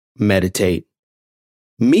meditate,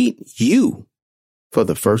 meet you for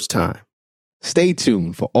the first time. Stay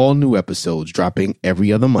tuned for all new episodes dropping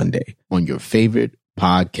every other Monday on your favorite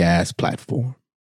podcast platform.